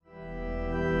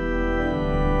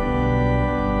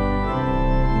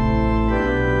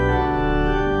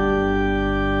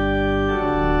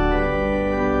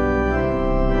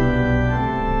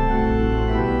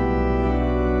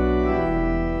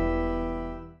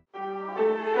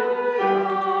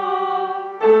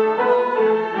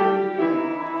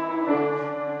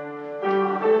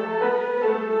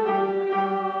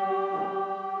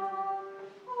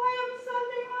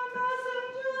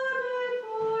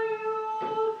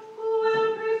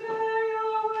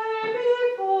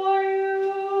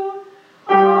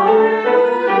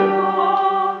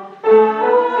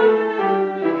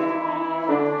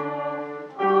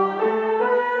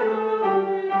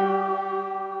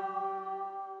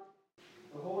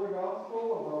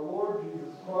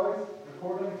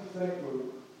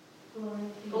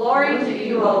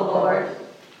O Lord.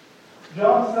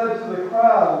 John said to the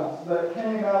crowds that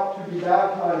came out to be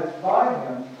baptized by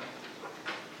him,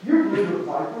 "You brood of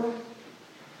vipers,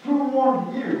 who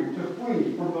warned you to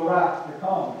flee from the wrath to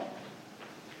come?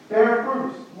 Bear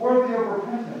fruits worthy of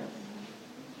repentance.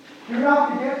 Do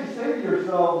not begin to say to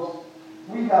yourselves,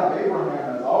 'We have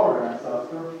Abraham as our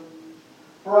ancestor.'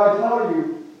 For I tell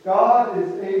you, God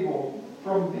is able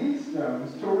from these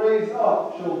stones to raise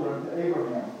up children to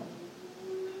Abraham.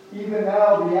 Even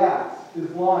now the axe is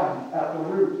lying at the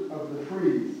root of the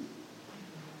trees.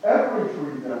 Every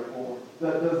tree, therefore,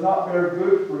 that does not bear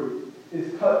good fruit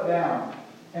is cut down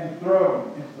and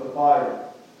thrown into the fire."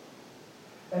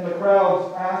 And the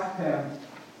crowds asked him,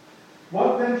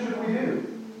 "What then should we do?"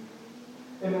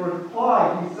 In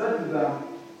reply, he said to them,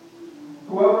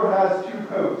 "Whoever has 2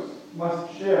 coats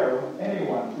must share with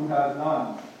anyone who has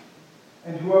none,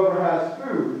 and whoever has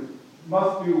food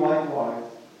must do likewise."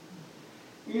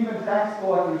 Even tax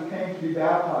collectors came to be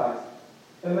baptized,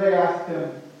 and they asked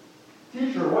him,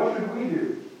 "Teacher, what should we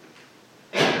do?"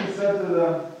 He said to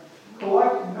them,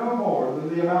 "Collect no more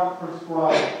than the amount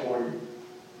prescribed for you."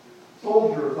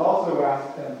 Soldiers also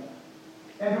asked him,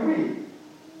 "And we,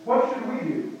 what should we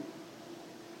do?"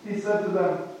 He said to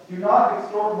them, "Do not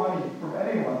extort money from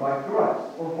anyone by threats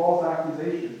or false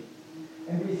accusation,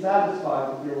 and be satisfied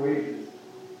with your wages."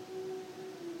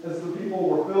 As the people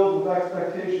were filled with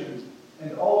expectation,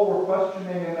 and all were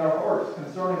questioning in their hearts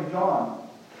concerning John,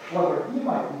 whether he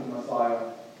might be the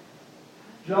Messiah,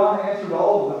 John answered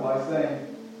all of them by saying,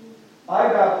 "I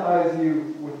baptize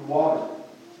you with water,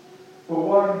 but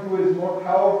one who is more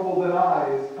powerful than I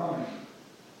is coming.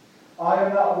 I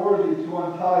am not worthy to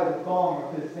untie the thong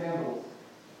of his sandals.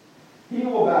 He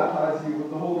will baptize you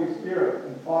with the Holy Spirit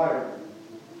and fire.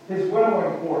 His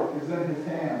winnowing fork is in his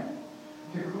hand,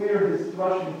 to clear his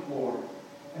threshing floor,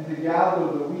 and to gather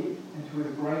the wheat into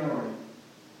his granary.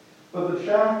 But the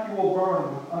chaff he will burn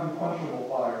with unquenchable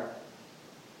fire."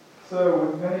 So,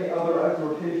 with many other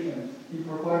exhortations, he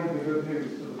proclaimed the good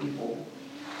news to the people.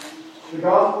 The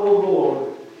Gospel of the Lord.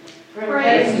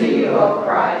 Praise to you, O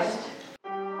Christ.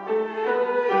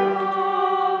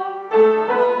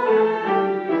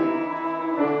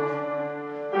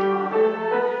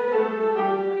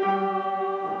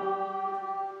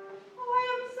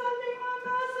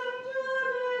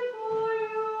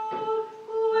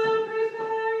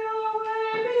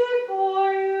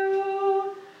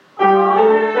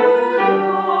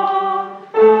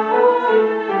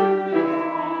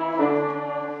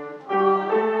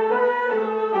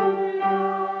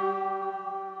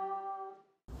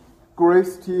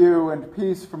 Grace to you and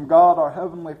peace from God our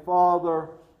Heavenly Father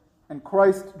and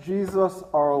Christ Jesus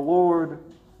our Lord,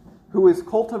 who is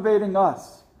cultivating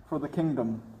us for the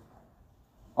kingdom.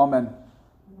 Amen.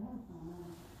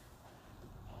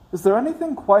 Is there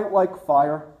anything quite like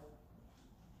fire?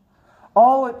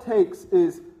 All it takes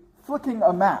is flicking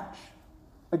a match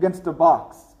against a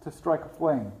box to strike a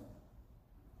flame.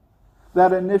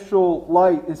 That initial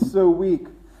light is so weak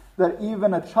that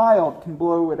even a child can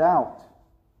blow it out.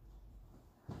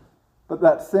 But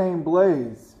that same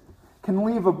blaze can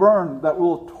leave a burn that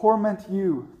will torment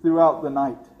you throughout the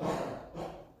night.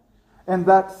 And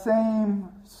that same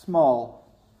small,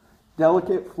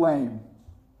 delicate flame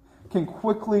can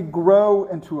quickly grow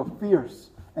into a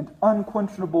fierce and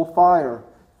unquenchable fire,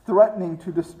 threatening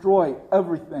to destroy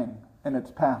everything in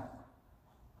its path.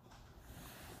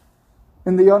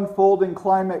 In the unfolding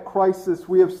climate crisis,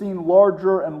 we have seen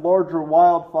larger and larger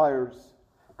wildfires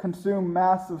consume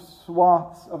massive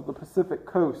swaths of the Pacific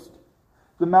coast,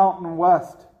 the Mountain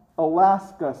West,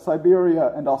 Alaska,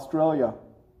 Siberia, and Australia.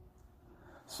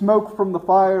 Smoke from the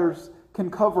fires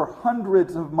can cover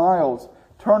hundreds of miles,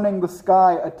 turning the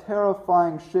sky a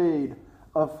terrifying shade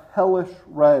of hellish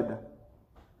red.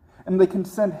 And they can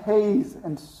send haze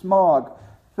and smog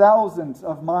thousands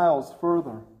of miles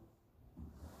further.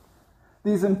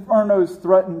 These infernos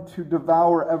threaten to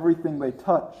devour everything they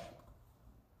touch.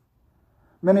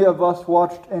 Many of us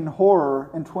watched in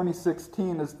horror in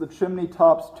 2016 as the Chimney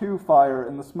Tops 2 fire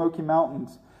in the Smoky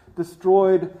Mountains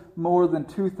destroyed more than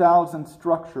 2,000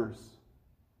 structures.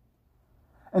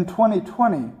 In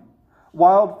 2020,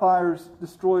 wildfires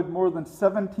destroyed more than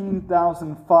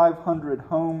 17,500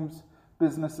 homes,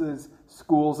 businesses,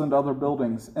 schools, and other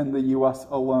buildings in the U.S.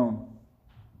 alone.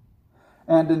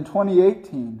 And in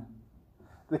 2018,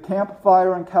 the Camp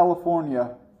Fire in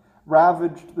California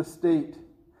ravaged the state,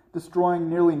 destroying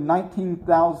nearly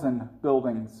 19,000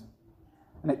 buildings,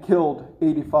 and it killed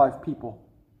 85 people.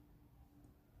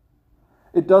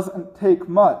 It doesn't take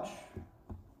much.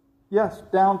 Yes,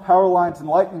 downed power lines and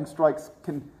lightning strikes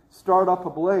can start up a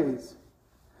blaze,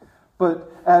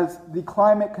 But as the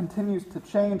climate continues to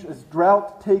change, as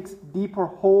drought takes deeper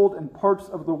hold in parts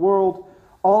of the world,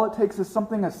 all it takes is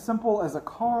something as simple as a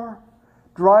car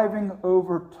driving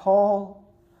over tall,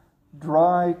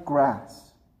 dry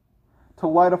grass to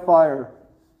light a fire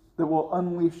that will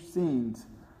unleash scenes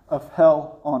of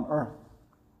hell on earth.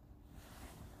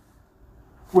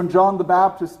 When John the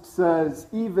Baptist says,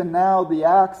 "Even now the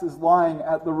axe is lying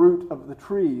at the root of the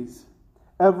trees.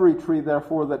 Every tree,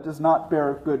 therefore, that does not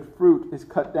bear good fruit is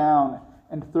cut down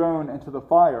and thrown into the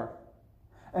fire."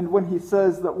 And when he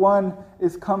says that one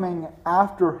is coming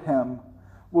after him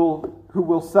who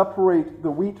will separate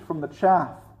the wheat from the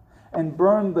chaff and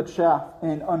burn the chaff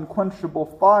in unquenchable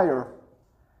fire,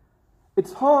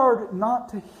 it's hard not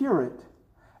to hear it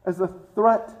as a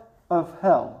threat of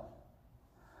hell,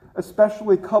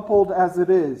 especially coupled as it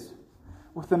is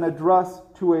with an address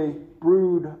to a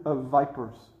brood of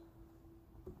vipers.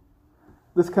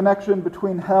 This connection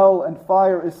between hell and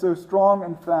fire is so strong,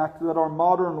 in fact, that our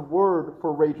modern word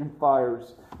for raging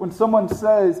fires, when someone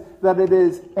says that it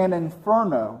is an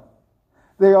inferno,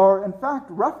 they are in fact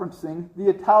referencing the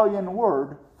Italian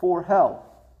word for hell.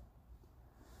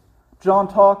 John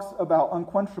talks about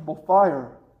unquenchable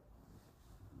fire,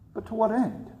 but to what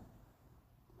end?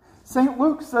 St.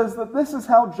 Luke says that this is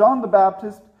how John the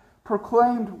Baptist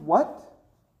proclaimed what?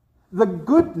 The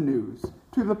good news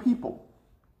to the people.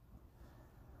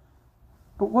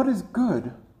 But what is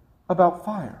good about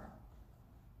fire?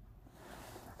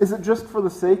 Is it just for the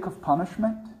sake of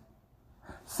punishment?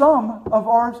 Some of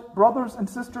our brothers and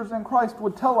sisters in Christ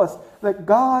would tell us that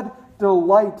God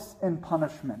delights in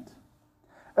punishment,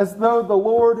 as though the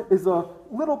Lord is a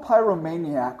little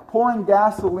pyromaniac pouring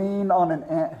gasoline on an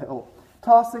anthill,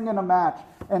 tossing in a match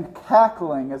and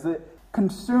cackling as it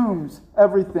consumes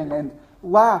everything and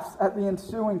laughs at the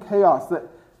ensuing chaos.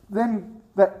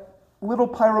 That little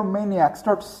pyromaniac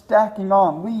starts stacking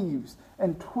on leaves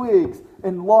and twigs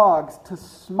and logs to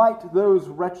smite those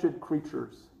wretched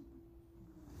creatures.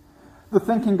 The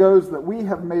thinking goes that we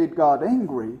have made God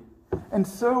angry, and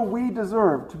so we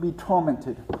deserve to be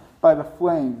tormented by the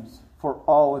flames for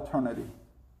all eternity.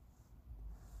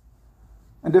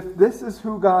 And if this is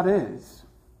who God is,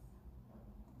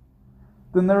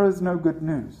 then there is no good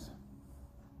news.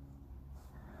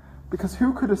 Because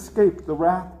who could escape the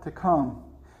wrath to come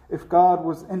if God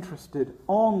was interested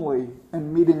only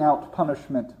in meting out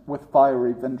punishment with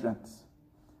fiery vengeance?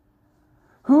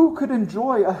 Who could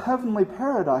enjoy a heavenly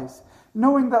paradise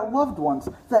knowing that loved ones,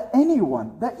 that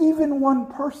anyone, that even one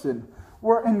person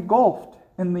were engulfed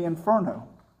in the inferno?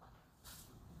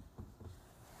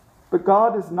 But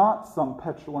God is not some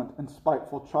petulant and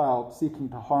spiteful child seeking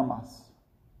to harm us.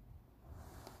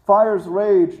 Fires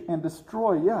rage and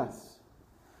destroy, yes,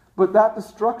 but that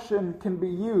destruction can be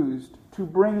used to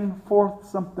bring forth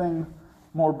something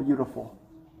more beautiful.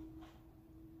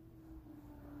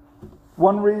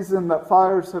 One reason that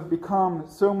fires have become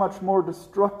so much more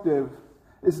destructive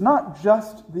is not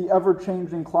just the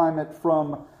ever-changing climate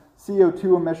from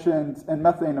CO2 emissions and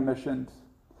methane emissions,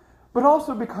 but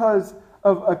also because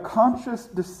of a conscious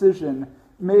decision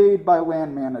made by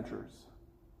land managers.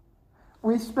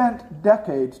 We spent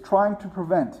decades trying to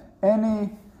prevent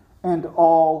any and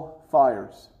all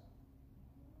fires.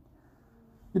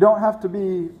 You don't have to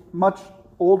be much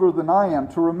older than I am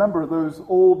to remember those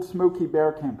old Smokey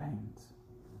Bear campaigns.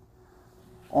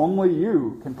 Only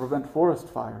you can prevent forest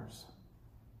fires.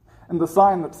 And the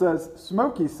sign that says,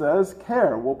 Smokey says,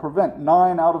 care will prevent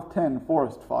 9 out of 10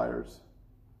 forest fires.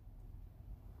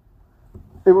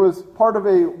 It was part of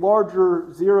a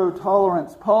larger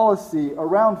zero-tolerance policy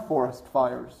around forest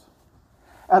fires.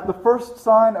 At the first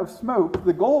sign of smoke,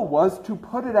 the goal was to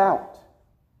put it out.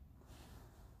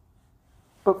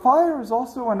 But fire is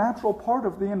also a natural part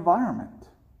of the environment.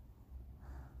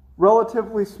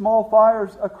 Relatively small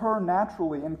fires occur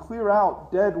naturally and clear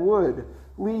out dead wood,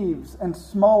 leaves, and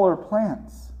smaller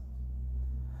plants.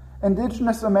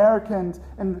 Indigenous Americans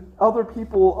and other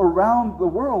people around the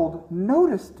world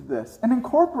noticed this and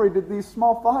incorporated these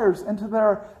small fires into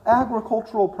their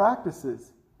agricultural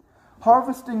practices,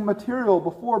 harvesting material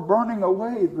before burning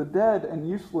away the dead and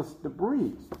useless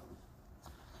debris.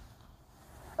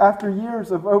 After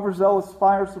years of overzealous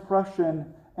fire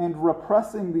suppression and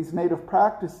repressing these native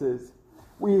practices,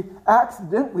 we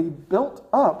accidentally built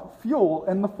up fuel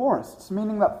in the forests,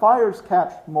 meaning that fires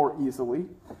catch more easily,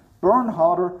 burn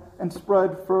hotter, and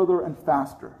spread further and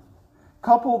faster.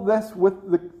 Couple this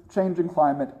with the changing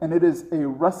climate, and it is a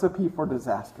recipe for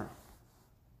disaster.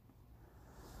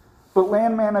 But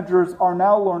land managers are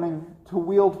now learning to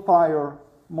wield fire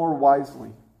more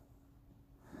wisely,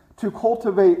 to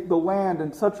cultivate the land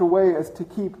in such a way as to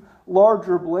keep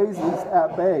larger blazes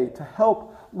at bay to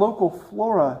help local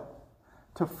flora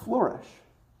to flourish,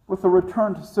 with a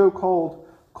return to so-called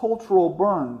cultural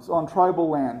burns on tribal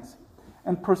lands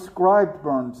and prescribed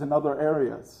burns in other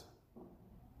areas.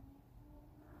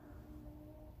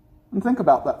 And think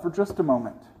about that for just a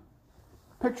moment.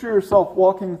 Picture yourself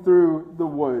walking through the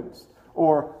woods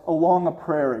or along a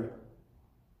prairie,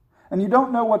 and you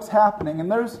don't know what's happening, and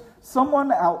there's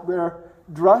someone out there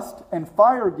dressed in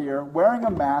fire gear, wearing a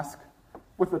mask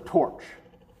with a torch,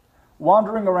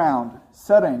 wandering around,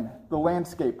 setting the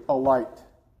landscape alight.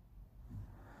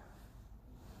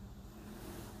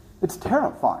 It's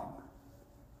terrifying.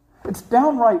 It's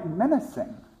downright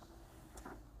menacing.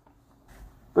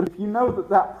 But if you know that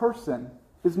that person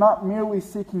is not merely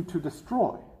seeking to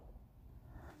destroy,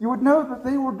 you would know that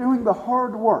they were doing the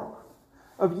hard work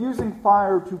of using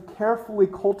fire to carefully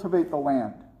cultivate the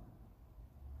land.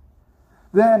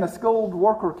 Then a skilled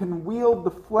worker can wield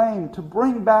the flame to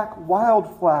bring back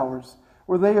wildflowers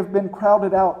where they have been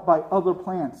crowded out by other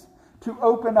plants, to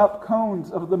open up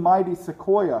cones of the mighty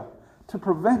sequoia to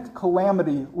prevent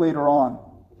calamity later on.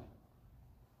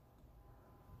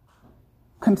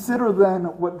 Consider then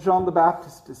what John the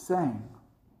Baptist is saying.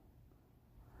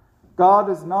 God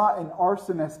is not an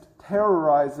arsonist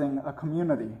terrorizing a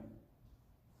community.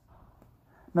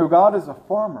 No, God is a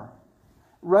farmer,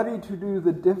 ready to do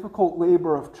the difficult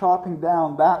labor of chopping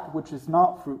down that which is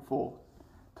not fruitful,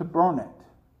 to burn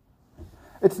it.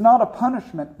 It's not a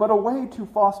punishment, but a way to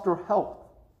foster health,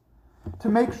 to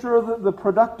make sure that the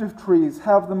productive trees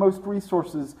have the most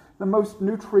resources, the most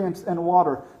nutrients and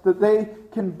water, that they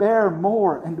can bear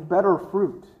more and better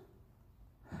fruit.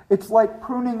 It's like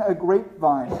pruning a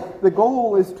grapevine. The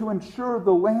goal is to ensure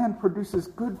the land produces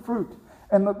good fruit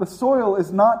and that the soil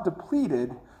is not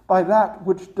depleted by that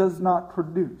which does not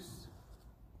produce.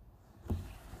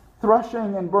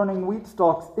 Threshing and burning wheat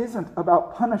stalks isn't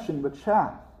about punishing the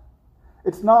chaff.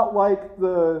 It's not like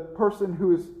the person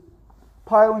who is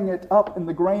piling it up in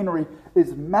the granary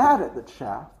is mad at the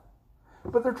chaff,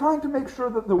 but they're trying to make sure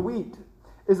that the wheat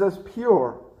is as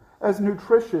pure, as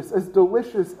nutritious, as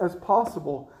delicious as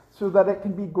possible, so that it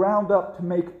can be ground up to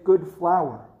make good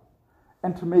flour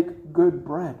and to make good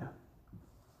bread.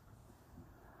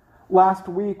 Last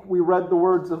week, we read the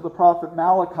words of the prophet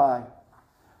Malachi,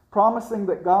 promising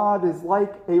that God is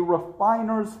like a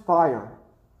refiner's fire,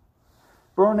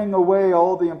 burning away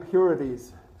all the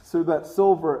impurities so that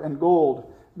silver and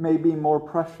gold may be more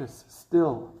precious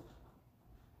still.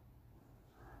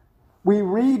 We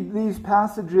read these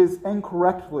passages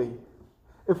incorrectly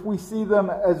if we see them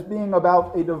as being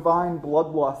about a divine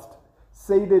bloodlust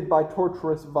sated by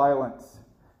torturous violence,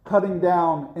 cutting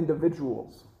down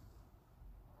individuals.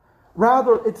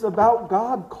 Rather, it's about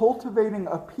God cultivating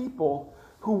a people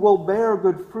who will bear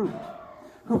good fruit,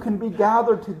 who can be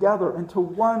gathered together into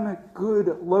one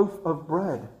good loaf of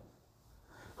bread,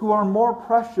 who are more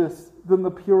precious than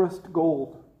the purest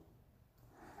gold.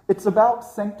 It's about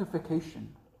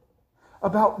sanctification,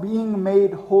 about being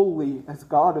made holy as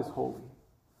God is holy.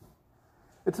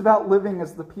 It's about living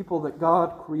as the people that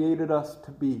God created us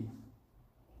to be.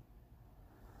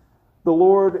 The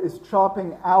Lord is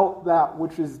chopping out that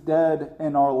which is dead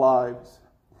in our lives,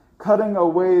 cutting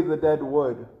away the dead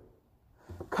wood,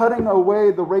 cutting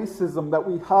away the racism that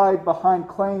we hide behind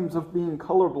claims of being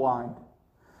colorblind,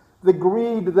 the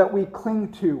greed that we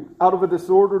cling to out of a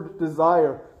disordered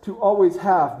desire to always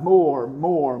have more,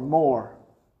 more, more.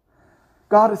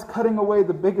 God is cutting away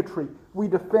the bigotry we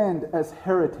defend as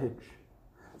heritage.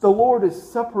 The Lord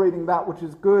is separating that which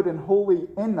is good and holy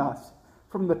in us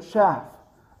from the chaff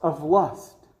of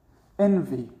lust,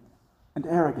 envy, and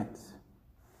arrogance.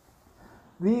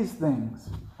 These things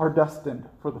are destined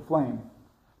for the flame.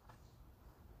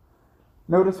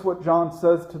 Notice what John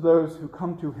says to those who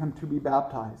come to him to be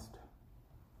baptized.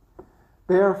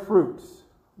 Bear fruits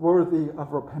worthy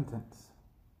of repentance.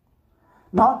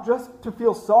 Not just to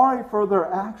feel sorry for their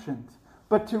actions,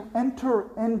 but to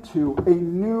enter into a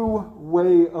new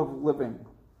way of living.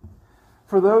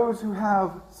 For those who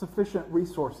have sufficient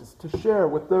resources to share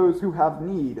with those who have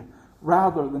need,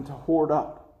 rather than to hoard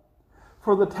up.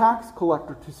 For the tax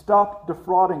collector to stop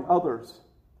defrauding others.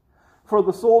 For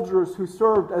the soldiers who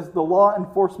served as the law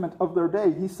enforcement of their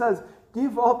day, he says,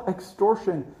 give up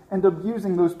extortion and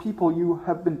abusing those people you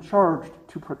have been charged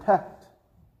to protect.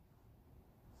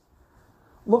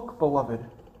 Look, beloved,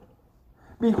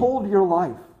 behold your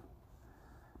life,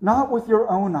 not with your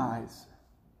own eyes,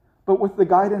 but with the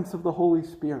guidance of the Holy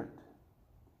Spirit.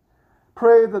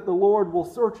 Pray that the Lord will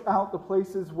search out the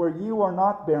places where you are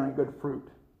not bearing good fruit,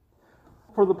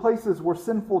 for the places where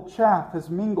sinful chaff has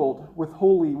mingled with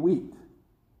holy wheat.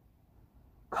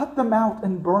 Cut them out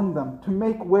and burn them to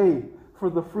make way for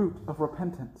the fruit of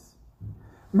repentance.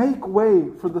 Make way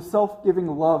for the self-giving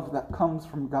love that comes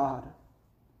from God.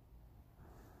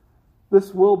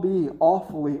 This will be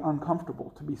awfully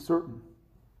uncomfortable, to be certain,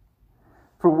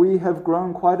 for we have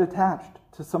grown quite attached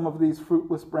to some of these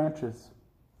fruitless branches.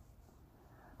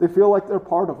 They feel like they're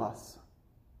part of us.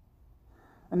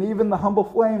 And even the humble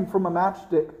flame from a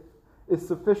matchstick is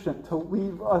sufficient to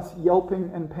leave us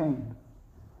yelping in pain.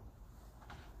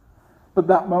 But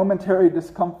that momentary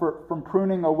discomfort from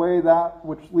pruning away that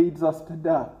which leads us to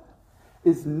death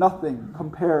is nothing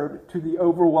compared to the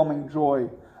overwhelming joy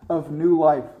of new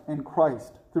life in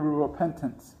Christ through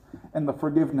repentance and the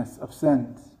forgiveness of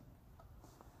sins.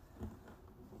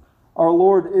 Our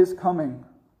Lord is coming,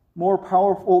 more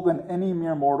powerful than any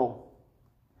mere mortal,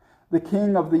 the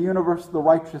King of the universe, the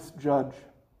righteous judge.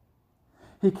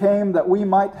 He came that we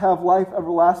might have life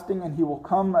everlasting, and he will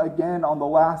come again on the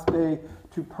last day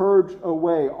to purge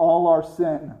away all our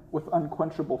sin with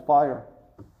unquenchable fire.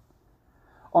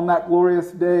 On that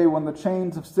glorious day, when the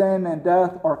chains of sin and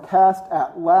death are cast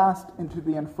at last into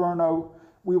the inferno,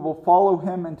 we will follow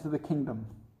him into the kingdom,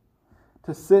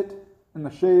 to sit in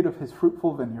the shade of his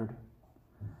fruitful vineyard,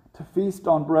 to feast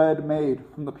on bread made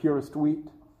from the purest wheat,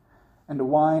 and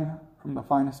wine from the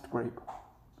finest grape.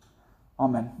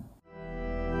 Amen.